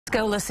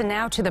Go listen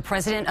now to the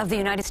President of the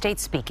United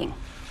States speaking.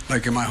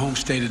 Like in my home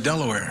state of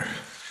Delaware,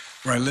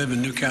 where I live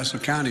in Newcastle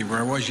County, where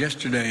I was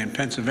yesterday in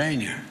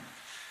Pennsylvania,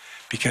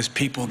 because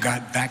people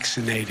got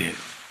vaccinated.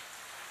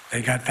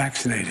 They got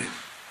vaccinated.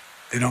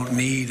 They don't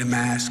need a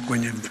mask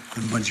when the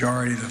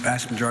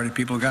vast majority of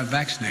people got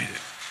vaccinated.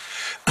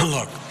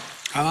 Look,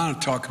 I want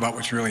to talk about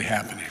what's really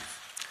happening,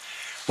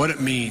 what it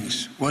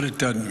means, what it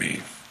doesn't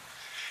mean,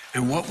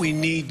 and what we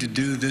need to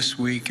do this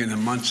week and the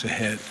months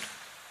ahead.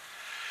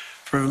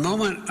 From the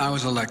moment I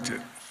was elected,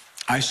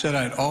 I said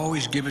I'd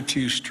always give it to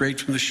you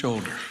straight from the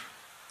shoulder.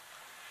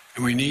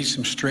 And we need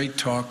some straight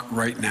talk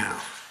right now.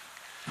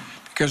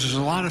 Because there's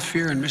a lot of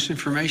fear and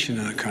misinformation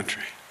in the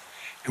country.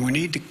 And we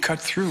need to cut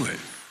through it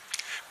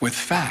with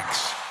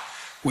facts,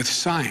 with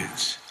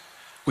science,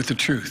 with the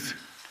truth.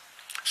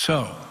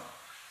 So,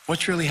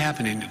 what's really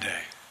happening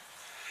today?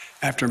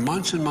 After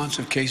months and months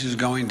of cases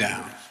going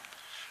down,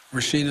 we're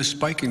seeing a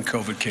spike in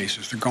COVID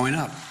cases. They're going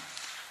up.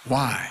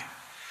 Why?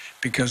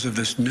 Because of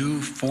this new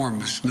form,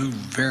 this new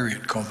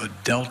variant called the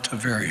Delta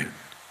variant.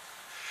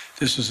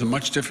 This is a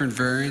much different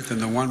variant than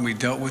the one we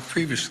dealt with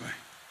previously.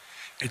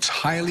 It's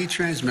highly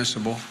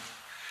transmissible,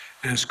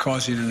 and it's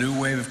causing a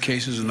new wave of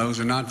cases in those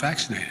who are not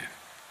vaccinated.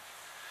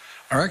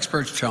 Our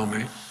experts tell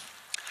me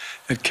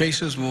that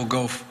cases will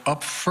go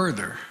up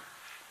further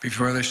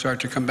before they start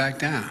to come back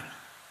down.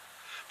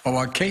 But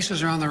while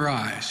cases are on the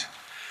rise,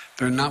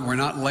 we're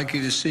not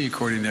likely to see,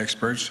 according to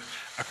experts,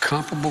 a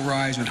comparable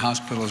rise in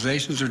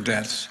hospitalizations or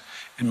deaths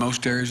in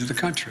most areas of the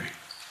country.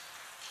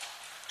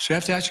 So you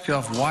have to ask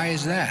yourself, why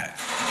is that?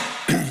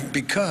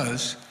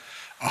 Because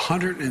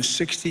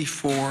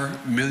 164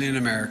 million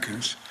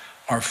Americans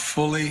are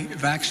fully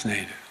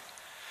vaccinated,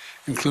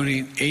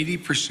 including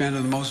 80%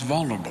 of the most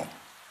vulnerable,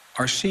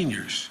 our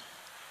seniors.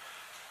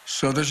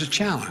 So there's a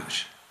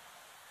challenge,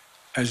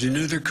 as you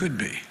knew there could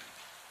be.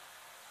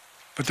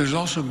 But there's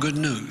also good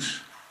news.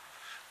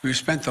 We've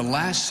spent the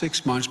last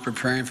 6 months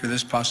preparing for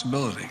this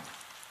possibility.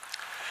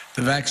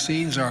 The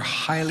vaccines are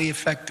highly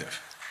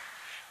effective.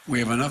 We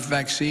have enough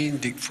vaccine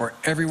for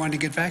everyone to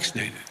get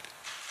vaccinated.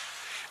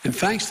 And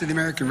thanks to the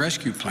American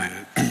Rescue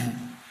Plan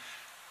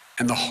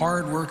and the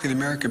hard work of the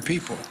American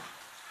people,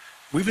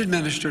 we've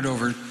administered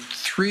over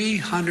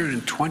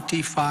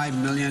 325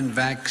 million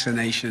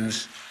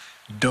vaccinations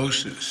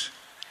doses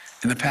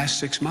in the past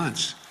 6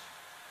 months.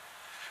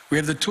 We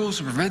have the tools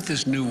to prevent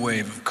this new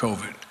wave of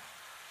COVID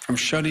from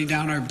shutting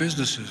down our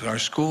businesses, our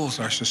schools,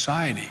 our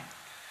society,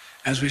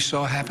 as we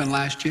saw happen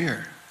last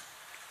year.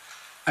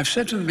 I've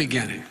said from the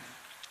beginning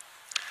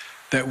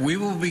that we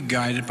will be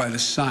guided by the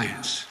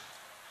science.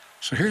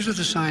 So here's what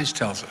the science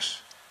tells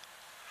us.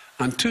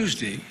 On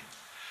Tuesday,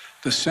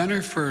 the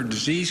Center for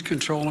Disease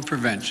Control and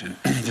Prevention,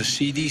 the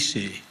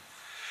CDC,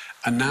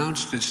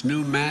 announced its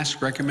new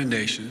mask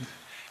recommendation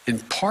in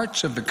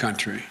parts of the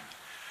country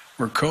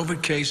where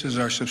COVID cases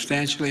are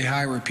substantially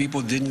high, where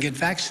people didn't get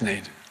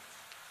vaccinated,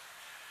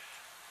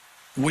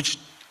 which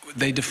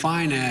they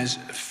define as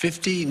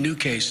 50 new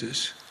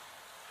cases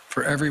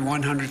for every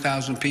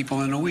 100,000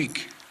 people in a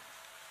week.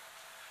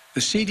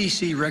 The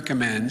CDC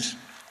recommends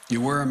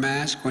you wear a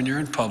mask when you're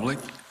in public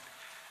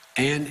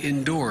and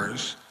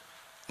indoors,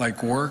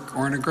 like work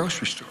or in a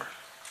grocery store.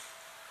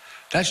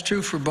 That's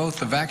true for both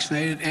the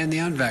vaccinated and the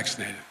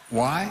unvaccinated.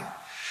 Why?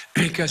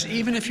 Because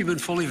even if you've been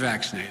fully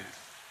vaccinated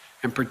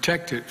and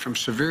protected from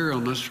severe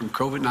illness from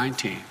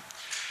COVID-19,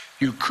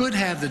 you could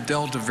have the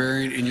Delta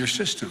variant in your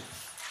system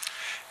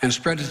and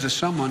spread it to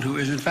someone who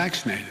isn't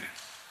vaccinated.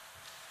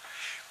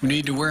 We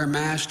need to wear a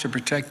mask to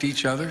protect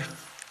each other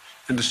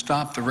and to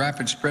stop the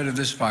rapid spread of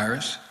this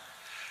virus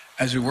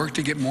as we work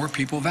to get more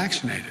people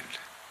vaccinated.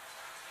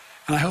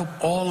 And I hope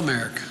all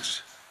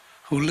Americans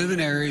who live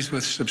in areas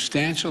with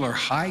substantial or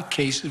high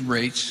case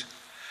rates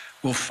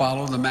will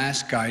follow the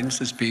mask guidance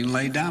that's being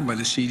laid down by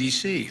the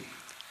CDC.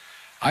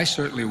 I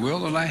certainly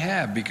will, and I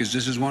have, because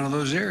this is one of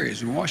those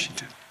areas in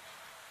Washington.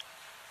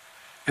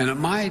 And at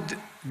my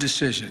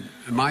decision,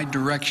 at my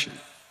direction,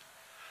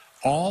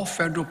 all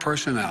federal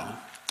personnel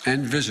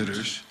and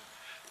visitors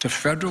to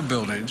federal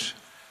buildings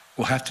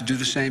will have to do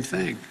the same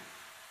thing.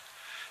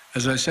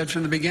 As I said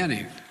from the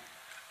beginning,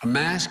 a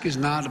mask is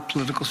not a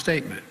political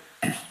statement.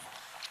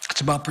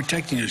 It's about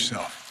protecting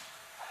yourself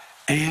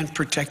and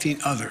protecting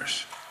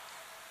others.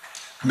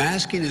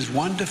 Masking is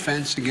one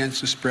defense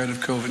against the spread of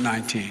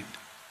COVID-19.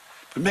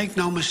 But make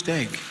no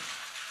mistake,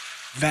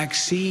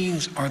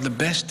 vaccines are the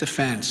best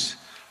defense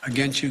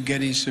against you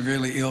getting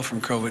severely ill from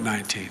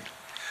COVID-19.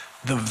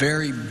 The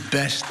very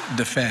best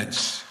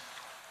defense.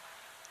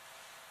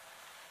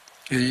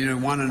 And you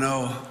want to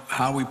know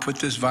how we put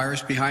this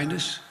virus behind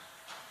us?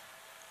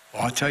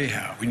 Well, I'll tell you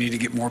how. We need to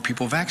get more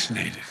people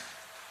vaccinated.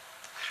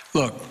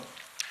 Look,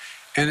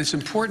 and it's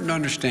important to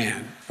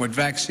understand what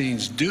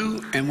vaccines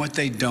do and what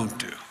they don't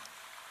do.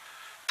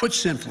 Put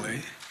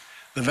simply,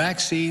 the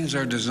vaccines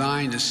are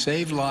designed to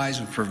save lives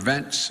and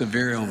prevent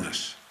severe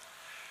illness.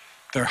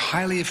 They're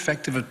highly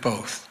effective at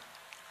both.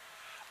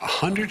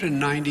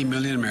 190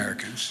 million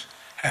Americans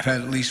have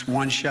had at least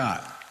one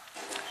shot.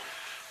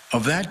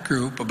 Of that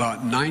group,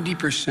 about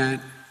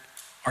 90%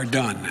 are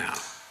done now.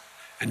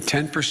 and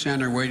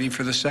 10% are waiting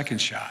for the second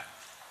shot.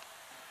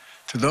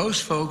 To those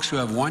folks who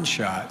have one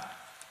shot,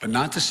 but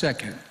not the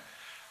second,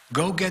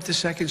 go get the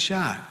second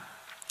shot.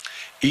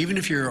 Even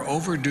if you're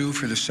overdue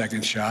for the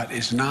second shot,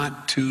 it's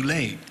not too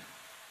late.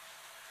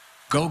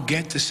 Go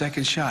get the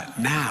second shot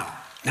now.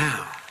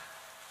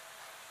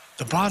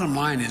 The bottom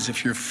line is,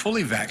 if you're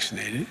fully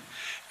vaccinated,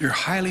 you're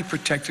highly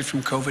protected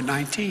from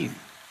COVID-19.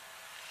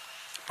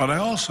 But I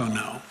also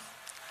know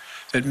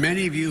that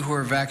many of you who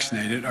are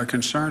vaccinated are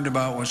concerned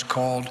about what's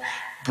called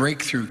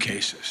breakthrough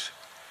cases.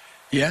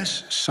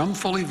 Yes, some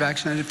fully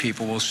vaccinated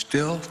people will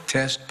still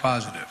test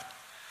positive,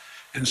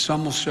 and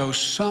some will show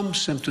some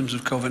symptoms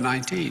of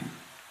COVID-19.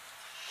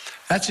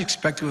 That's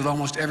expected with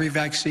almost every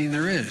vaccine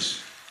there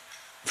is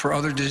for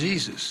other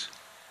diseases.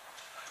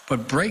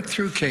 But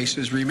breakthrough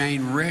cases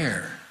remain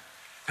rare,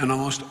 and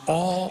almost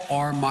all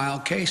are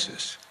mild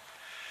cases.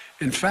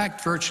 In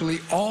fact, virtually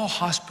all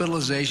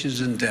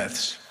hospitalizations and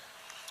deaths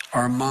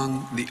are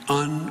among the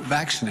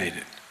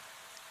unvaccinated.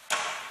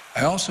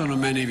 I also know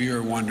many of you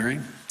are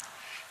wondering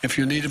if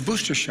you need a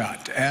booster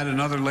shot to add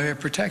another layer of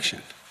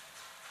protection.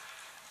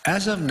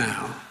 As of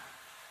now,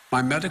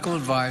 my medical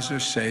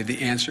advisors say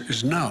the answer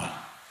is no.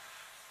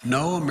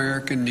 No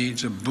American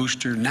needs a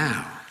booster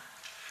now.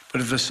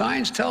 But if the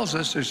science tells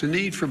us there's a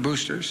need for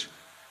boosters,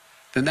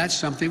 then that's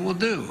something we'll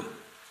do.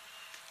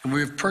 And we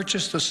have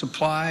purchased the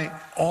supply,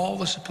 all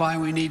the supply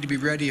we need to be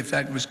ready if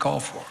that was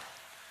called for.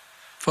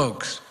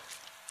 Folks,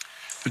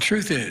 the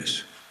truth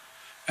is,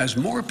 as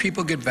more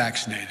people get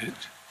vaccinated,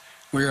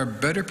 we are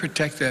better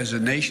protected as a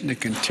nation to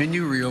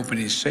continue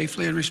reopening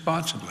safely and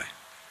responsibly.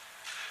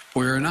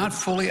 We are not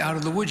fully out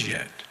of the woods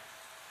yet,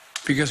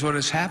 because what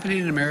is happening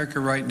in America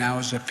right now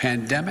is a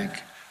pandemic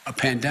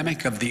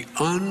of the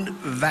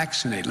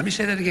unvaccinated. Let me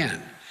say that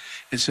again.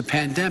 It's a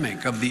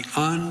pandemic of the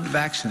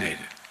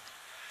unvaccinated.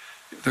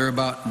 There are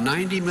about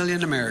 90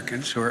 million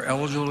Americans who are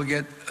eligible to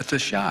get the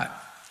shot,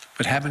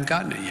 but haven't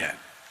gotten it yet.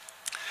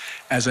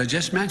 As I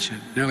just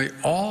mentioned, nearly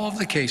all of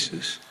the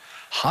cases,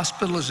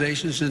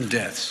 hospitalizations, and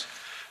deaths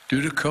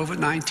due to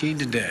COVID-19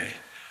 today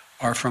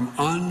are from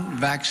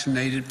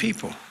unvaccinated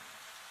people.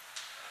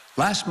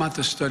 Last month,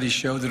 a study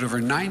showed that over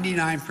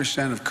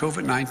 99% of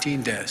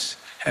COVID-19 deaths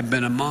have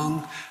been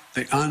among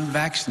the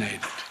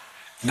unvaccinated.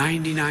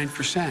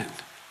 99%.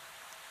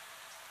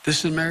 This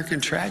is an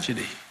American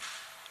tragedy.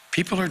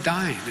 People are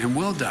dying and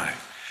will die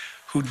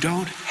who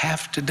don't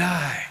have to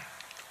die.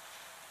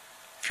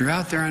 If you're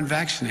out there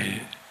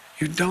unvaccinated,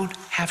 you don't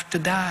have to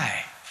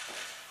die.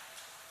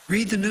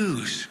 Read the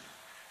news.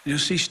 You'll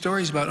see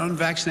stories about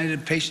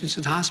unvaccinated patients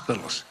in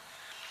hospitals.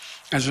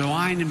 As they're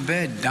lying in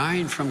bed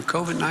dying from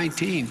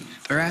COVID-19,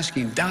 they're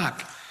asking,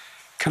 "Doc,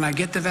 can I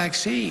get the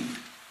vaccine?"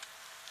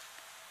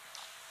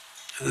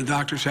 And the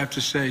doctors have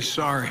to say,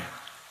 "Sorry,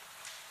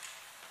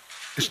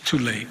 it's too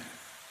late."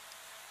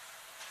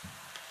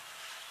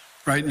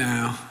 Right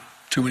now,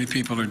 too many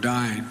people are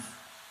dying,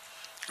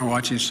 or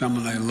watching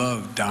someone they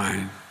love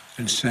dying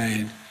and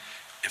saying,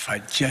 "If I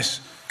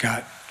just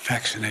got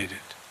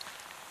vaccinated,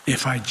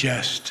 if I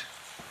just."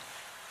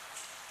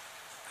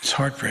 It's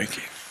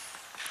heartbreaking.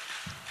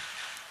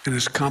 And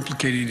it's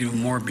complicated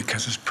even more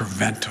because it's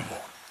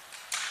preventable.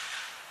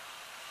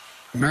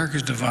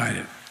 America's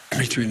divided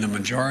between the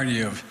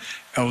majority of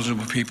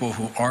eligible people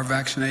who are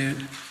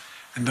vaccinated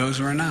and those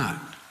who are not.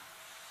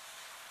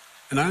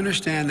 And I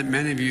understand that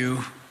many of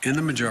you in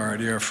the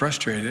majority are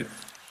frustrated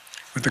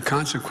with the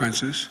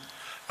consequences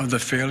of the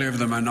failure of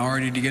the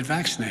minority to get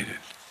vaccinated.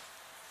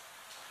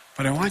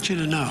 But I want you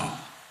to know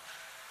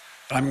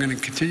that I'm going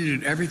to continue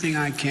to do everything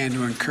I can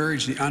to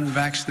encourage the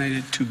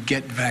unvaccinated to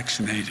get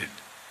vaccinated.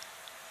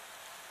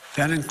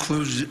 That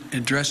includes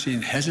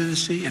addressing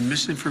hesitancy and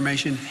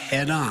misinformation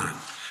head on.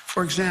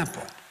 For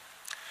example,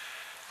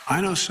 I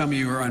know some of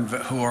you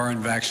who are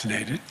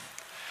unvaccinated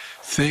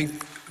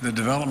think the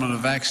development of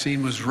a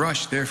vaccine was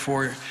rushed,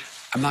 therefore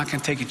I'm not going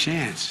to take a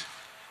chance.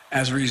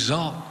 As a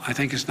result, I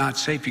think it's not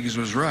safe because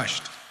it was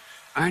rushed.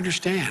 I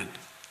understand.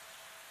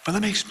 But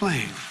let me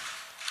explain.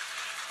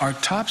 Our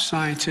top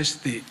scientists,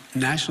 the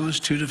National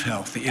Institute of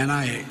Health, the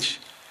NIH,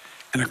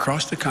 and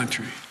across the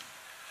country,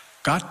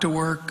 got to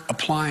work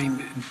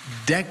applying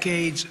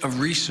decades of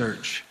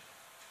research.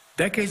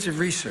 Decades of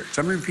research.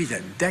 I'm going to repeat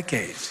that.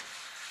 Decades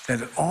that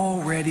had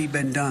already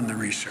been done, the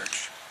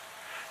research,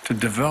 to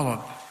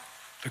develop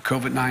the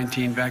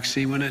COVID-19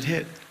 vaccine when it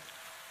hit.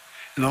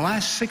 In the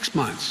last 6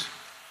 months,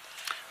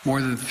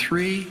 more than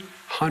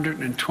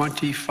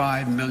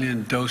 325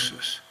 million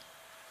doses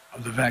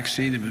of the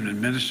vaccine have been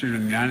administered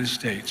in the United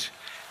States,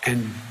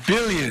 and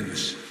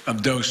billions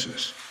of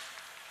doses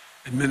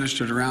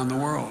administered around the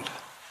world.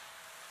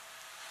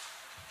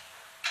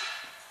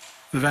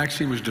 The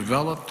vaccine was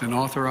developed and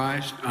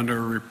authorized under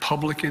a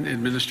Republican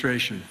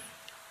administration,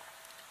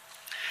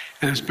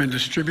 and it's been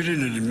distributed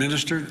and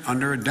administered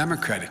under a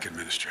Democratic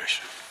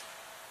administration.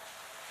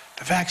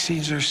 The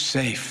vaccines are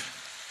safe,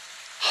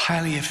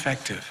 highly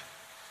effective.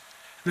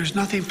 There's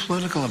nothing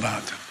political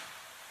about them.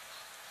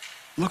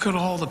 Look at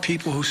all the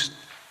people who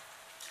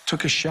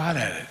took a shot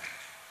at it.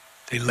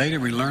 We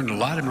learned a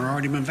lot of them have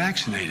already been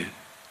vaccinated.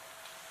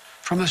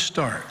 From the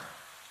start,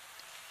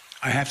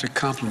 I have to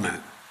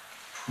compliment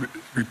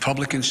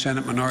Republican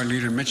Senate Minority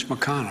Leader Mitch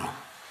McConnell.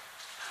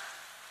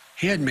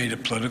 He hadn't made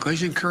it political.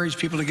 He's encouraged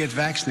people to get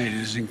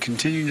vaccinated and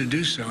continuing to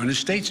do so. And his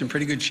state's in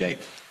pretty good shape.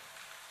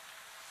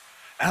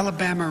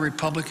 Alabama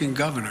Republican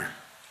Governor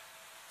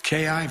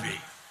Kay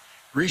Ivey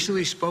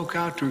recently spoke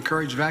out to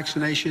encourage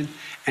vaccination,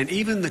 and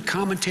even the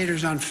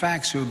commentators on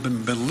facts who have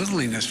been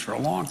belittling this for a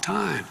long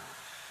time,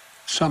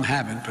 some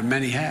haven't, but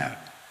many have,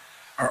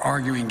 are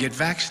arguing get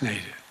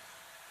vaccinated.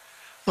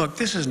 Look,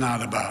 this is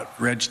not about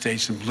red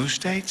states and blue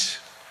states.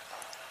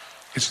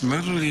 It's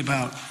literally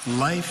about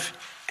life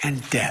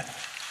and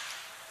death.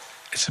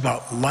 It's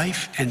about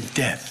life and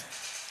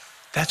death.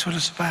 That's what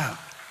it's about.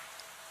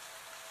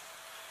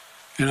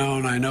 You know,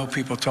 and I know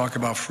people talk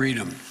about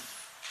freedom,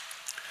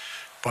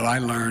 but I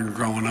learned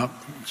growing up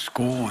in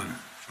school and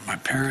from my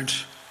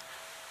parents,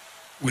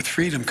 with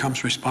freedom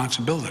comes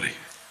responsibility.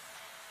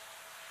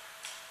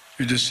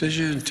 Your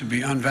decision to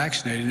be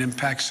unvaccinated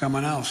impacts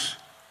someone else.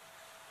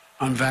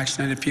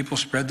 Unvaccinated people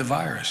spread the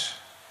virus.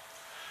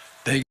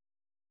 They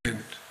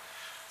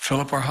fill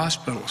up our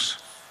hospitals.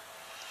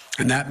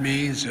 And that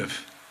means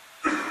if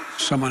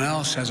someone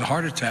else has a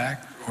heart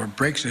attack or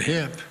breaks a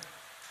hip,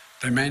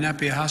 there may not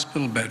be a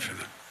hospital bed for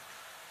them.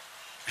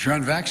 If you're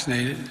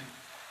unvaccinated,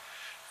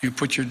 you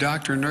put your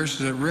doctor and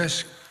nurses at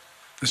risk.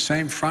 The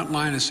same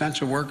frontline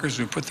essential workers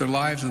who put their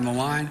lives on the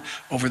line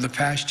over the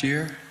past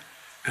year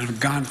and have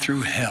gone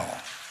through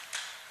hell.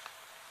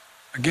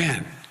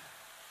 Again,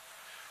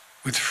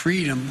 with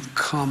freedom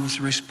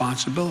comes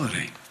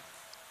responsibility.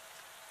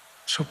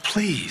 So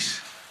please,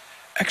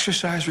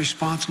 exercise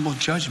responsible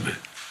judgment.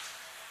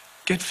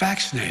 Get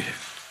vaccinated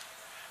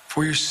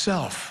for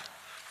yourself,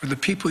 for the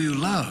people you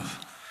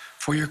love,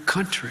 for your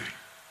country.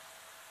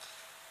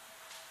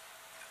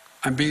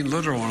 I'm being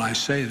literal when I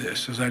say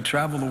this. As I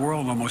travel the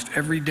world almost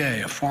every day,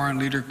 a foreign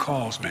leader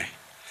calls me,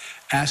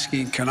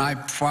 asking, can I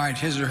provide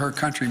his or her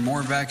country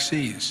more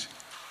vaccines?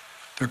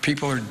 Their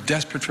people are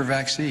desperate for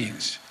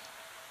vaccines.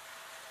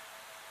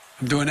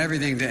 I'm doing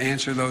everything to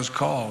answer those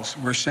calls.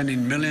 We're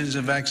sending millions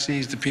of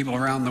vaccines to people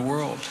around the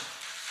world.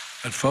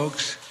 But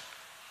folks,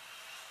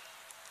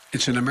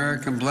 it's an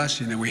American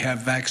blessing that we have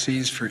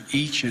vaccines for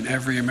each and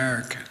every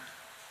American.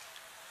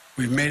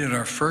 We've made it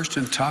our first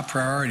and top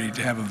priority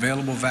to have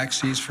available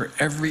vaccines for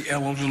every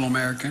eligible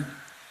American,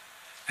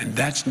 and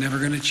that's never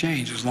going to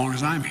change as long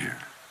as I'm here.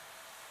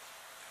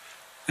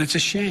 And it's a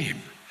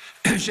shame.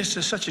 It's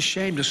just such a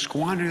shame to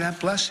squander that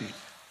blessing.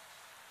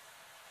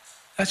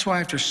 That's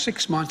why after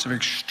 6 months of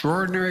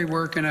extraordinary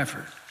work and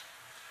effort,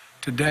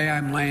 today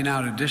I'm laying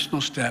out additional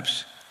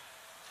steps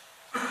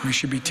we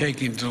should be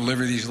taking to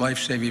deliver these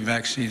life-saving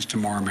vaccines to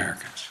more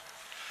Americans.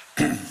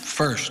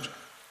 First,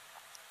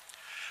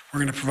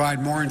 we're going to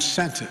provide more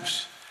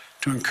incentives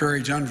to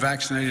encourage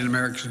unvaccinated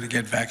Americans to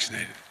get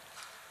vaccinated.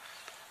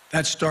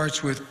 That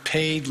starts with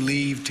paid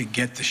leave to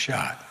get the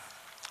shot.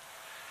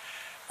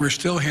 We're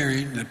still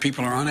hearing that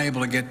people are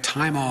unable to get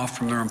time off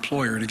from their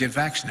employer to get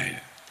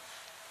vaccinated.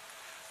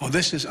 Well,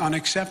 this is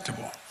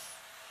unacceptable.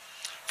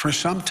 For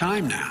some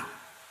time now,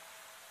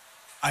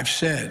 I've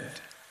said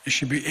you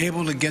should be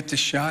able to get the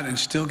shot and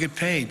still get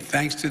paid.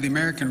 Thanks to the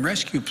American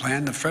Rescue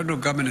Plan, the federal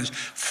government is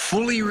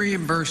fully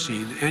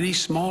reimbursing any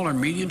small or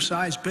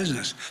medium-sized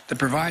business that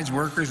provides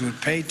workers with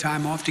paid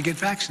time off to get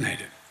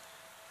vaccinated.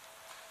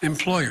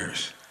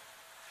 Employers,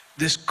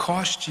 this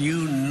costs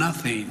you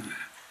nothing.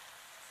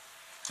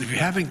 If you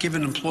haven't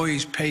given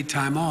employees paid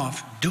time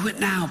off, do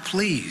it now,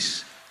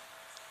 please.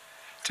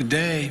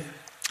 Today,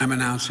 I'm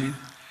announcing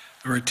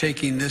that we're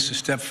taking this a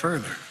step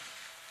further.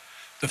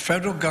 The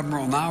federal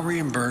government will now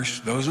reimburse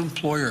those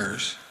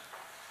employers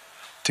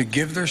to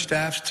give their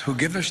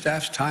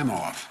staffs time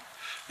off,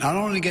 not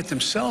only to get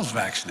themselves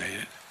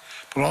vaccinated,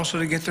 but also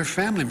to get their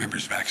family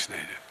members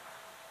vaccinated.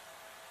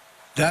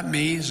 That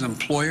means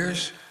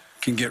employers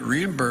can get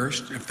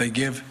reimbursed if they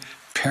give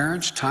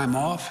parents time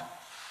off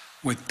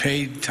with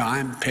paid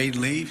time, paid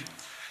leave,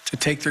 to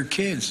take their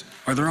kids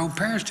or their own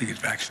parents to get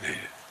vaccinated.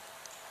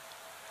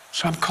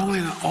 So I'm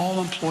calling on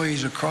all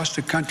employees across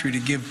the country to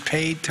give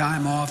paid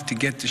time off to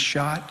get the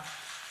shot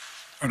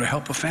or to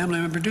help a family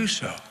member do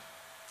so.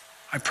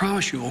 I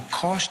promise you it will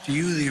cost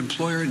you, the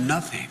employer,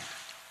 nothing.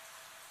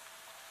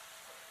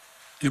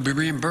 You'll be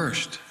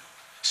reimbursed.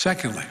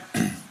 Secondly,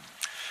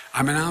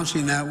 I'm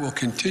announcing that we'll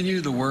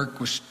continue to work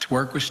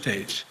with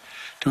states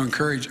to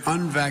encourage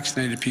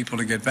unvaccinated people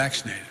to get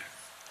vaccinated.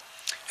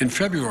 In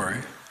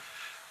February,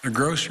 the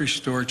grocery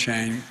store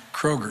chain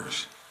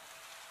Kroger's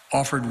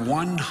offered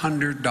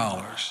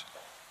 $100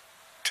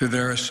 to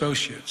their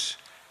associates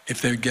if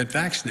they would get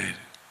vaccinated.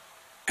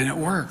 And it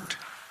worked.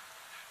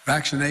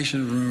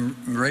 Vaccination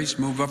rates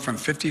moved up from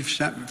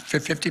 50%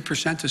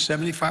 to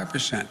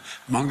 75%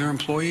 among their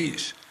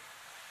employees.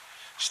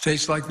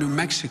 States like New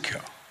Mexico,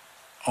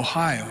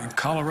 Ohio, and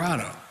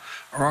Colorado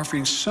are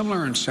offering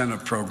similar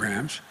incentive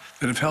programs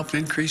that have helped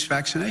increase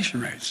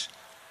vaccination rates.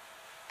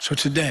 So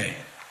today,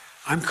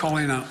 I'm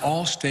calling on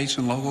all states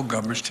and local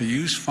governments to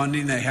use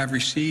funding they have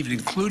received,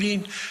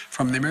 including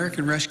from the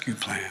American Rescue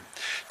Plan,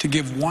 to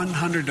give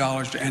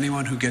 $100 to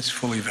anyone who gets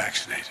fully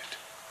vaccinated.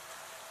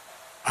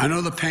 I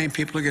know the paying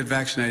people to get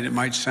vaccinated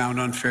might sound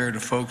unfair to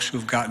folks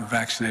who've gotten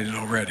vaccinated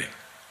already.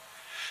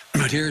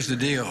 But here's the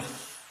deal.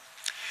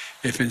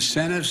 If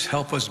incentives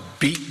help us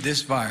beat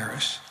this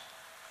virus,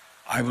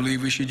 I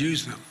believe we should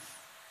use them.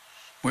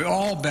 We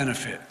all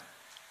benefit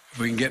if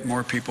we can get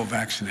more people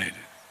vaccinated.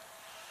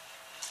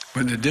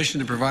 But in addition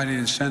to providing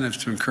incentives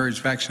to encourage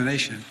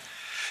vaccination,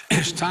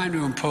 it's time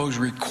to impose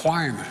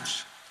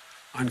requirements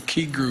on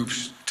key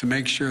groups to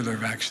make sure they're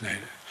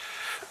vaccinated.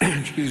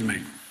 Excuse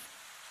me.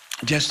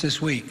 Just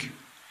this week,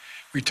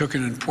 we took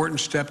an important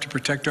step to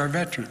protect our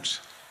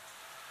veterans.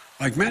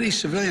 Like many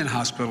civilian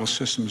hospital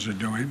systems are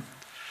doing,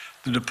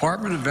 the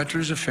Department of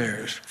Veterans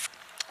Affairs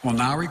will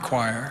now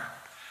require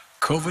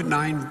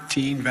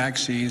COVID-19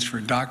 vaccines for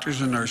doctors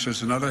and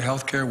nurses and other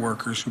healthcare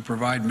workers who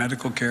provide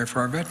medical care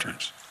for our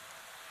veterans.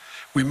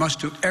 We must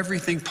do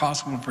everything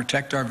possible to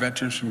protect our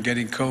veterans from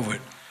getting COVID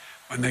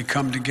when they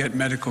come to get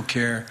medical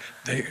care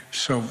they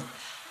so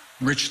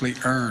richly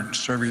earned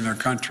serving their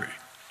country.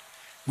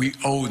 We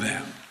owe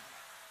them.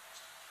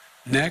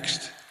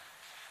 Next,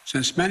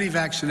 since many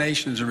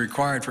vaccinations are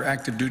required for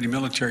active duty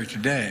military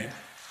today,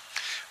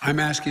 I'm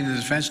asking the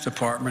Defense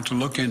Department to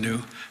look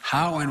into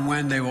how and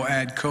when they will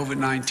add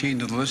COVID-19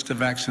 to the list of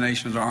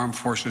vaccinations our armed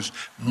forces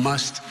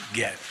must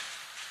get.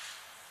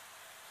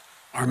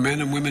 Our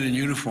men and women in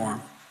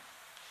uniform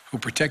who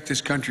protect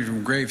this country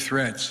from grave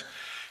threats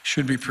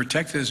should be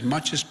protected as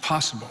much as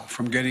possible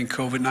from getting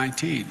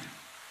COVID-19.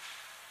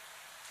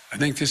 I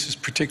think this is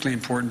particularly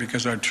important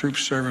because our troops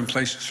serve in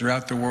places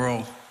throughout the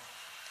world,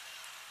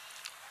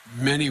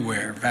 many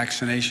where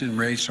vaccination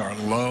rates are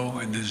low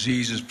and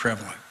disease is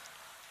prevalent.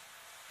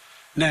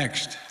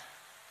 Next,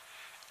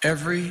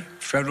 every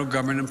federal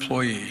government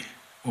employee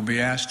will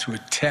be asked to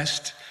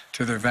attest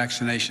to their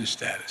vaccination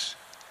status.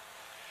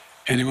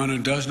 Anyone who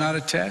does not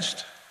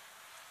attest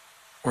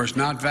or is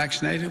not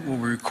vaccinated will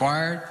be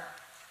required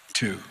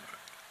to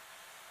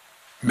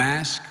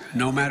mask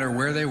no matter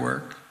where they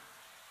work,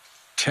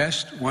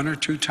 test 1 or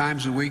 2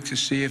 times a week to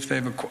see if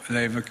they've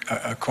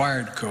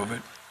acquired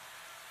COVID,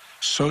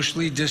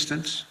 socially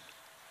distance,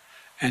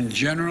 and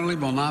generally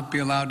will not be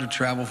allowed to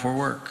travel for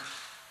work.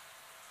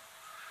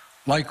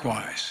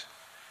 Likewise,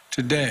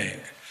 today,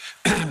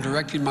 I'm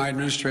directing my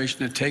administration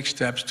to take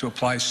steps to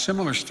apply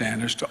similar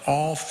standards to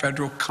all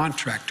federal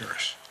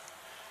contractors.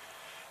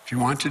 If you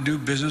want to do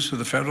business with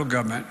the federal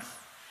government,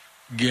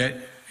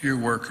 get your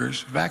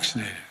workers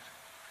vaccinated.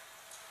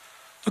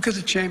 Look at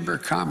the Chamber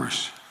of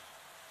Commerce,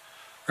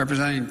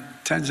 representing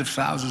tens of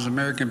thousands of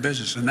American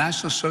businesses, the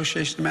National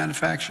Association of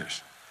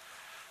Manufacturers,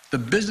 the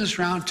Business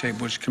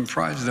Roundtable, which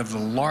comprises of the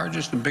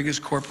largest and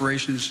biggest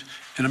corporations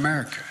in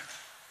America.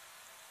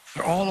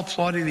 They're all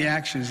applauding the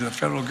actions that the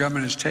federal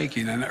government is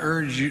taking and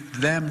urge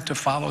them to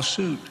follow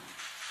suit.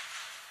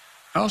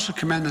 I also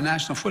commend the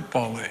National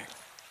Football League.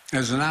 It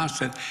has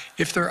announced that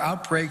if there are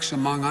outbreaks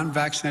among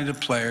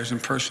unvaccinated players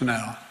and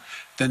personnel,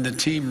 then the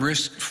team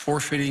risks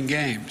forfeiting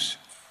games.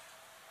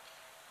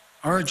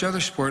 I urge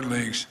other sport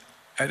leagues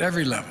at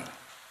every level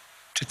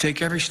to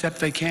take every step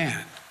they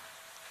can.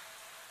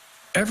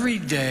 Every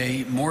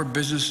day, more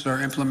businesses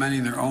are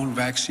implementing their own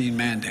vaccine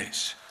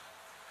mandates.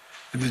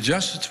 And the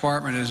Justice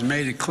Department has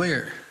made it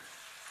clear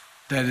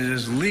that it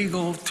is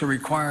legal to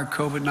require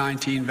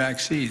COVID-19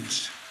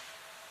 vaccines.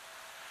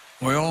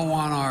 We all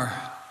want our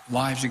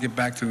lives to get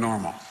back to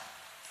normal.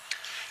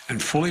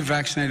 And fully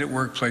vaccinated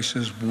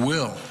workplaces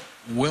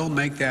will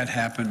make that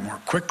happen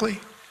more quickly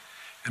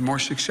and more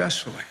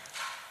successfully.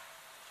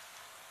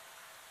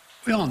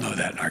 We all know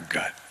that in our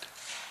gut.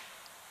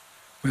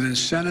 With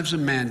incentives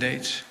and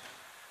mandates,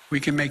 we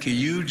can make a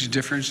huge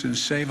difference and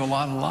save a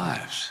lot of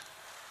lives.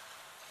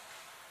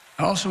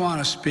 I also want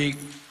to speak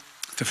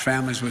to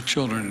families with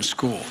children in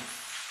school.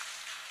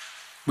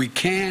 We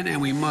can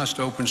and we must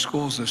open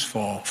schools this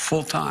fall,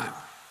 full time.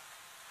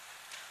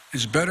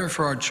 It's better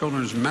for our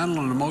children's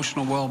mental and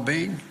emotional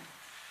well-being,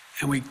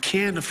 and we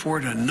can't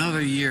afford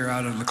another year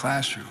out of the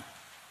classroom.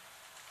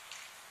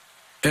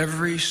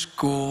 Every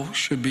school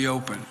should be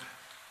open,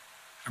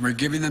 and we're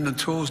giving them the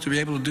tools to be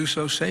able to do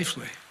so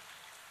safely.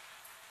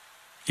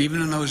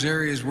 Even in those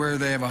areas where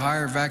they have a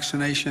higher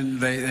vaccination,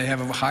 they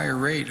have a higher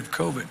rate of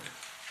COVID.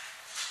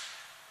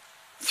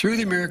 Through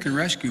the American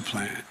Rescue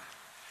Plan,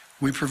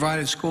 we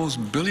provided schools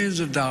billions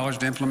of dollars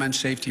to implement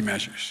safety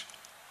measures,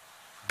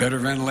 better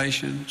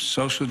ventilation,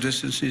 social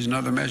distancing, and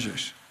other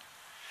measures.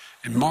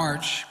 In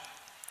March,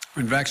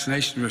 when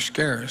vaccinations were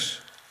scarce,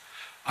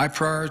 I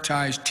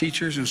prioritized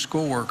teachers and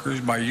school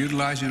workers by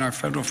utilizing our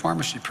federal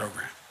pharmacy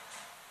program.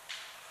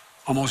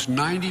 Almost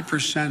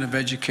 90% of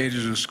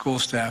educators and school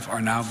staff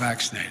are now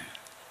vaccinated.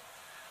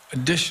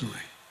 Additionally,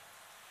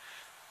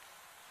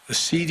 the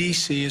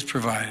CDC has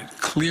provided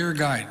clear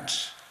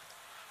guidance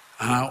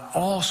on how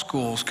all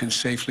schools can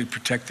safely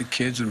protect the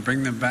kids and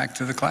bring them back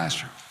to the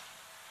classroom.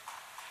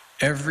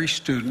 Every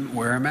student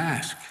wear a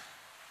mask.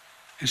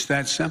 It's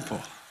that simple.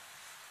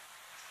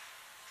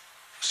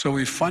 So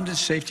we've funded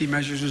safety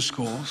measures in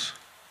schools,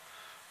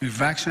 we've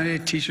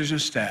vaccinated teachers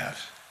and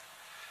staff,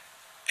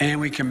 and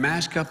we can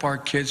mask up our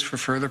kids for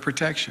further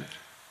protection.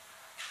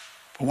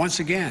 But once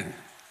again,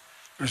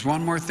 there's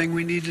one more thing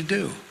we need to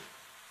do.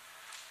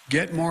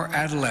 Get more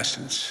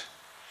adolescents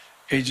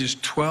ages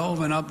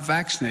 12 and up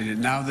vaccinated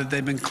now that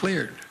they've been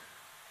cleared.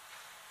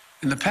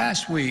 In the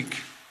past week,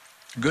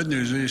 the good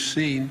news, we've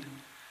seen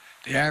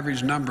the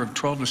average number of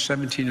 12 to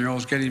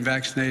 17-year-olds getting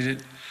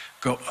vaccinated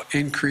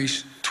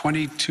increase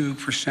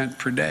 22%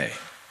 per day.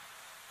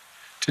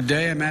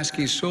 Today, I'm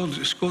asking school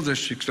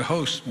districts to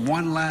host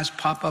one last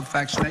pop-up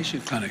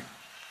vaccination clinic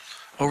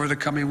over the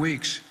coming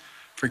weeks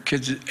for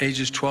kids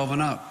ages 12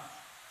 and up.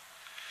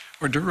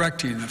 We're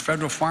directing the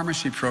federal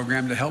pharmacy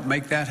program to help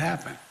make that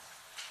happen.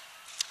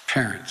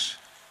 Parents,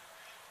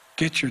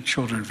 get your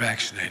children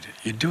vaccinated.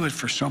 You do it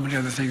for so many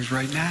other things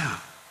right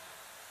now.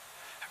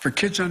 For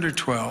kids under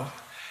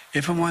 12,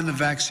 if and when the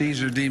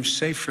vaccines are deemed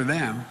safe for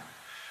them,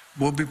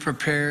 we'll be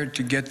prepared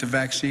to get the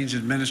vaccines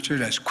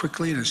administered as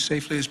quickly and as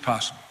safely as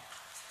possible.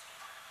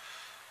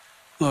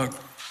 Look,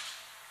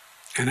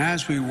 and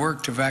as we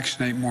work to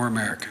vaccinate more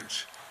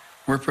Americans,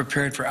 we're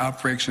prepared for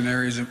outbreaks in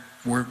areas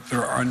where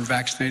there are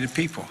unvaccinated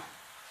people.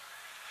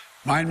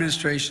 My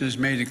administration has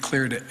made it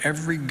clear to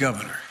every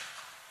governor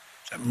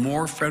that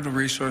more federal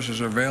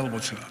resources are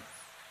available to them.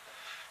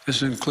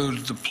 This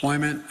includes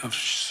deployment of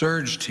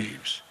surge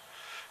teams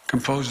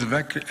composed of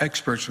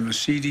experts from the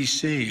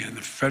CDC and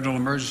the Federal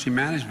Emergency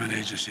Management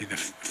Agency, the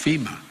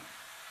FEMA.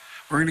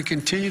 We're going to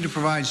continue to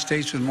provide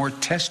states with more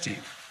testing,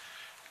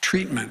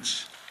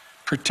 treatments,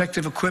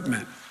 protective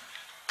equipment,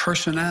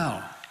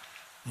 personnel,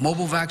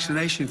 mobile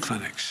vaccination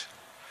clinics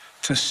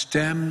to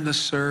stem the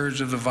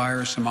surge of the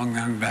virus among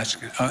the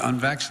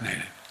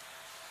unvaccinated.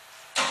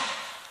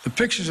 The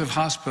pictures of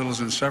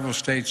hospitals in several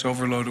states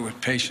overloaded with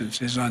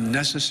patients is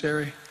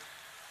unnecessary,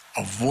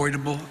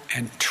 avoidable,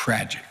 and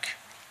tragic.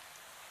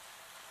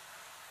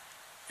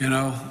 You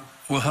know,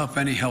 we'll help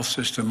any health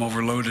system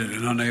overloaded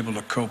and unable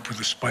to cope with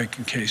the spike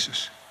in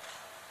cases.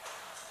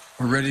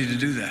 We're ready to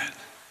do that.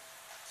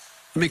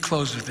 Let me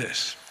close with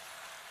this.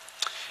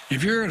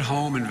 If you're at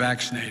home and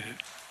vaccinated,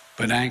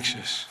 but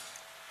anxious,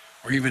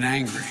 or even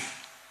angry,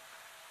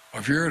 or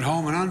if you're at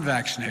home and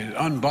unvaccinated,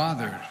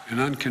 unbothered,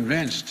 and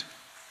unconvinced,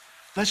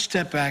 let's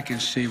step back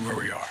and see where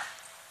we are.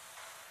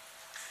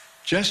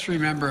 Just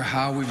remember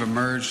how we've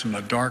emerged from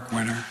a dark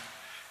winter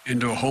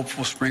into a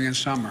hopeful spring and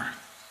summer.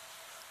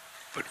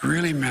 But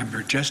really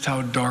remember just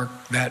how dark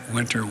that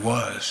winter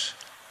was.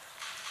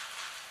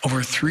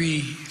 Over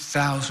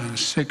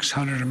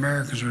 3,600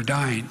 Americans were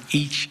dying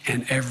each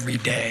and every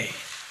day.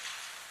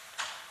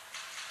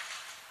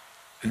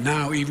 And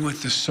now, even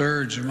with the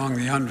surge among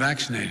the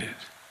unvaccinated,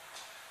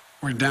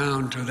 we're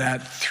down to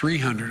that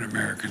 300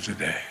 Americans a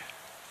day.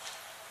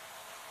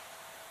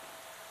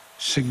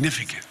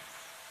 Significant.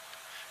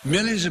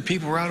 Millions of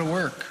people were out of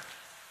work,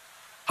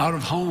 out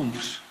of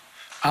homes,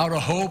 out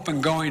of hope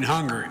and going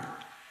hungry.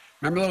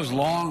 Remember those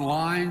long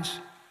lines?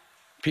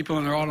 People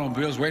in their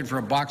automobiles waiting for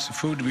a box of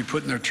food to be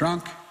put in their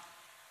trunk?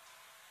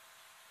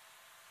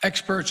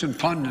 Experts and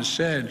pundits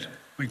said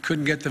we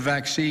couldn't get the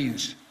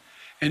vaccines.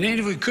 And even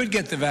if we could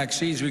get the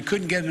vaccines, we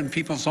couldn't get them in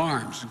people's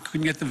arms. We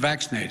couldn't get them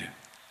vaccinated.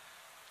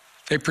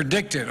 They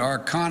predicted our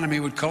economy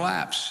would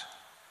collapse.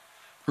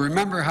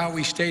 Remember how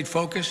we stayed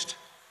focused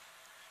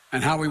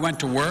and how we went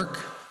to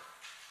work?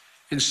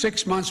 In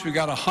 6 months, we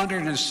got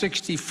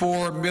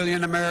 164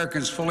 million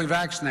Americans fully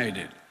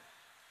vaccinated.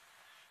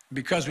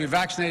 Because we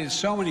vaccinated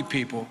so many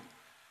people,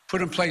 put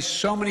in place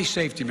so many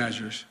safety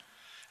measures,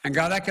 and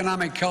got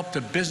economic help to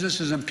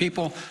businesses and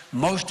people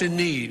most in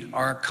need,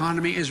 our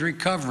economy is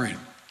recovering.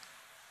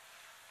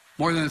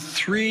 More than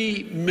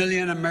 3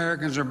 million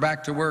Americans are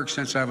back to work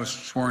since I was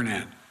sworn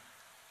in.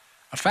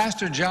 A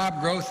faster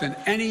job growth than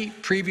any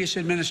previous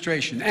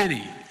administration,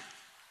 any.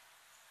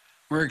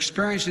 We're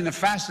experiencing the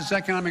fastest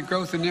economic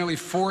growth in nearly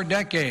 4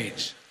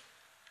 decades,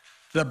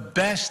 the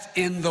best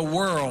in the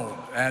world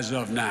as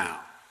of now.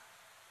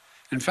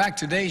 In fact,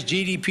 today's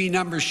GDP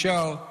numbers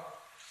show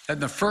that in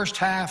the first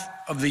half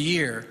of the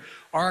year,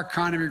 our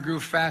economy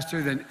grew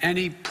faster than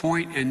any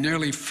point in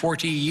nearly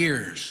 40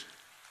 years.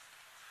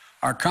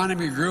 Our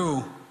economy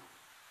grew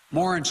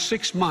more in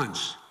 6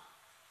 months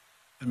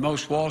than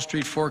most Wall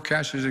Street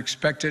forecasters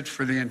expected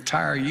for the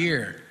entire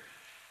year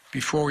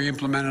before we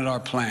implemented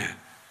our plan.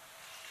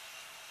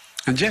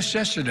 And just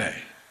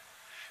yesterday,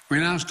 we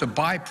announced a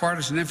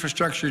bipartisan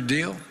infrastructure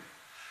deal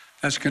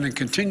that's going to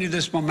continue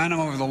this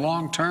momentum over the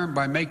long term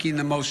by making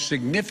the most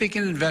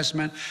significant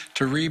investment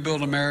to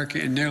rebuild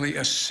America in nearly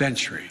a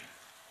century.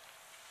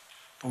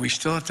 But we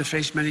still have to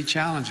face many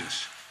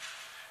challenges.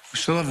 We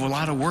still have a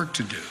lot of work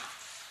to do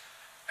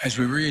as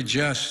we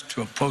readjust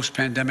to a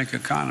post-pandemic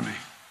economy.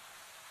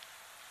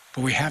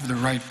 But we have the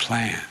right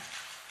plan.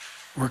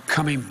 We're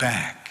coming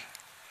back.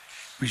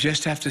 We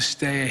just have to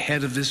stay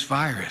ahead of this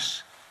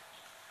virus.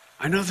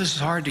 I know this is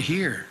hard to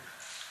hear.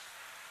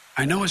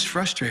 I know it's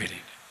frustrating.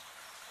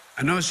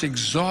 I know it's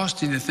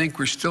exhausting to think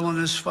we're still in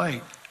this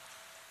fight.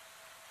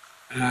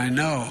 And I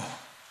know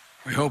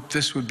We hoped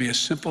this would be a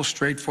simple,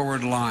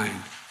 straightforward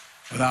line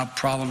without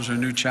problems or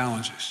new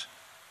challenges.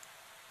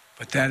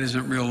 But that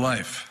isn't real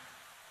life.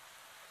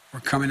 We're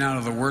coming out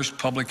of the worst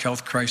public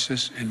health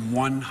crisis in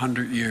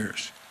 100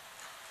 years,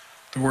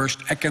 the worst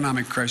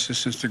economic crisis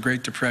since the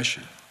Great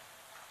Depression.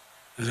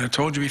 As I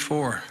told you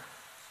before,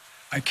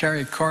 I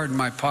carry a card in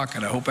my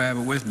pocket. I hope I have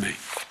it with me.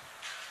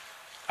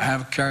 I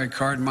have carry a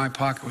card in my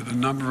pocket with the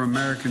number of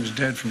Americans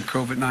dead from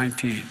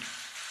COVID-19.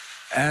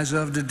 As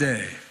of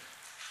today,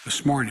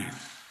 this morning,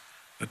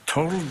 the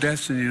total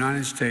deaths in the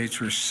United States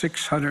were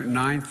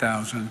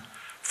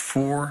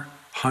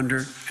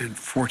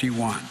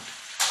 609,441.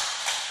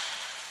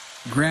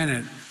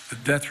 Granted, the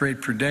death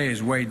rate per day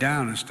is way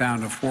down. It's down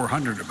to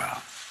 400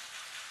 about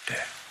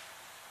day.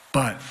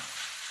 But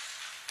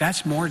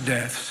that's more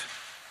deaths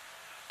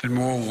than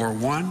World War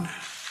I,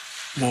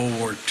 World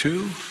War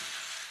II,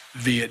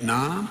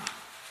 Vietnam,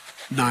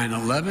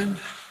 9/11,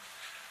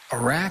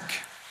 Iraq,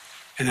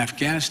 and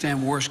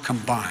Afghanistan wars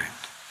combined.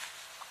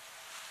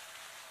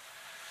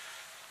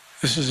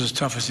 This is as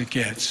tough as it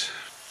gets.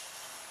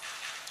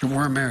 And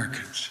we're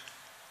Americans.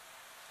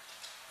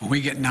 When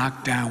we get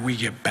knocked down, we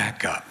get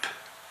back up.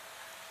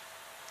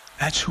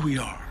 That's who we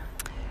are.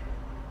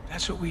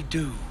 That's what we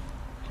do.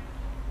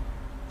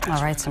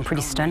 All right, some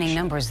pretty stunning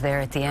numbers there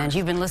at the end.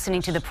 You've been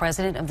listening to the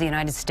President of the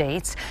United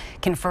States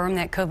confirm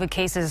that COVID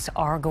cases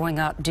are going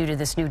up due to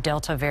this new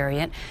Delta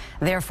variant.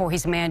 Therefore,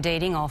 he's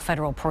mandating all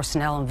federal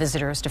personnel and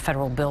visitors to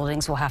federal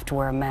buildings will have to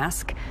wear a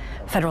mask.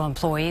 Federal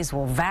employees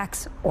will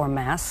vax or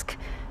mask.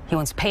 He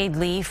wants paid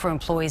leave for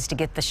employees to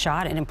get the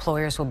shot, and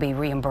employers will be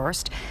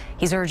reimbursed.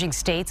 He's urging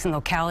states and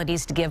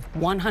localities to give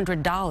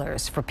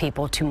 $100 for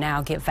people to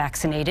now get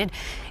vaccinated,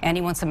 and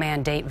he wants a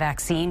mandate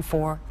vaccine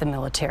for the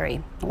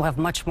military. We'll have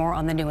much more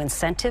on the new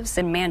incentives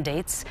and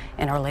mandates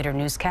in our later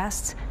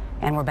newscasts,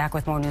 and we're back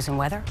with more news and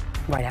weather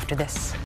right after this.